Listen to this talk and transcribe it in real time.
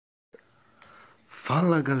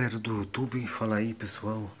Fala galera do YouTube, fala aí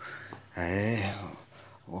pessoal.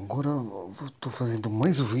 Agora tô fazendo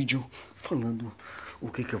mais um vídeo falando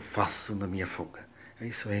o que eu faço na minha folga. É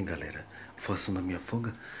isso aí galera, eu faço na minha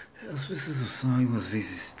folga. Às vezes eu saio, às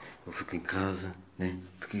vezes eu fico em casa, né?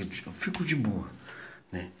 Eu fico de boa,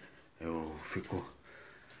 né? Eu fico.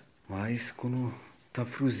 Mas quando tá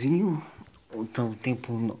friozinho, ou tá o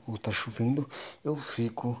tempo, ou tá chovendo, eu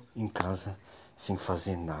fico em casa sem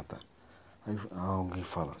fazer nada. Aí alguém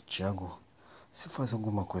fala, Thiago, você faz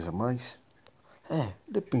alguma coisa a mais?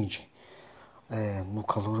 Depende. No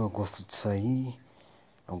calor eu gosto de sair,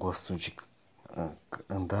 eu gosto de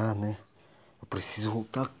andar, né? Eu preciso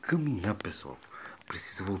voltar a caminhar, pessoal. Eu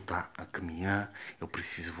preciso voltar a caminhar, eu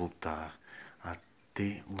preciso voltar a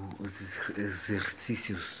ter os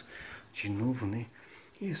exercícios de novo, né?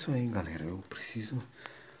 E é isso aí, galera. Eu preciso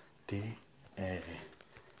ter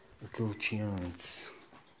o que eu tinha antes.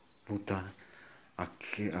 Voltar a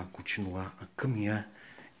continuar a caminhar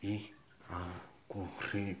e a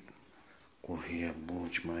correr. Correr é bom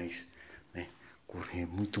demais, né? Correr é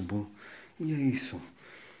muito bom. E é isso.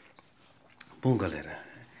 Bom, galera,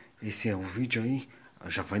 esse é o vídeo aí.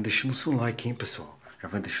 Já vai deixando o seu like, hein, pessoal? Já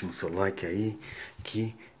vai deixando o seu like aí,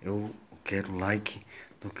 que eu quero like.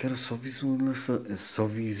 Não quero só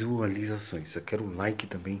visualizações. Eu quero like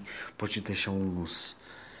também. Pode deixar uns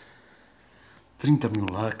 30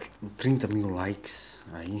 mil likes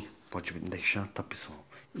aí. Pode deixar, tá, pessoal?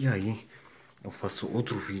 E aí, eu faço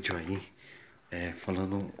outro vídeo aí,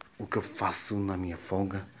 falando o que eu faço na minha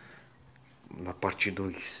folga, na parte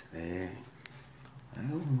 2.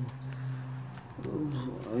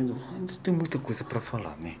 Ainda tem muita coisa pra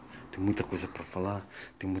falar, né? Tem muita coisa pra falar,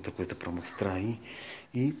 tem muita coisa pra mostrar aí.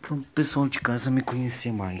 E pro pessoal de casa me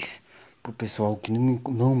conhecer mais. Pro pessoal que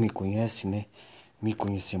não me conhece, né? Me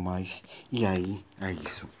conhecer mais. E aí, é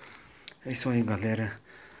isso. É isso aí, galera.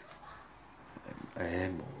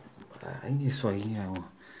 É isso aí.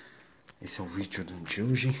 Esse é o vídeo de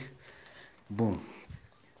hoje. Bom,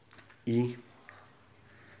 e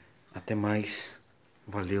até mais.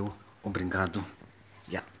 Valeu, obrigado.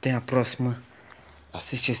 E até a próxima.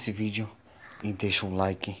 Assiste esse vídeo e deixa um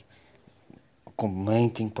like.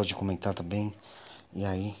 Comentem, pode comentar também. E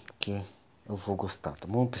aí que eu vou gostar, tá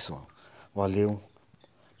bom, pessoal? Valeu,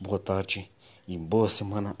 boa tarde e boa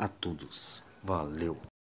semana a todos. Valeu!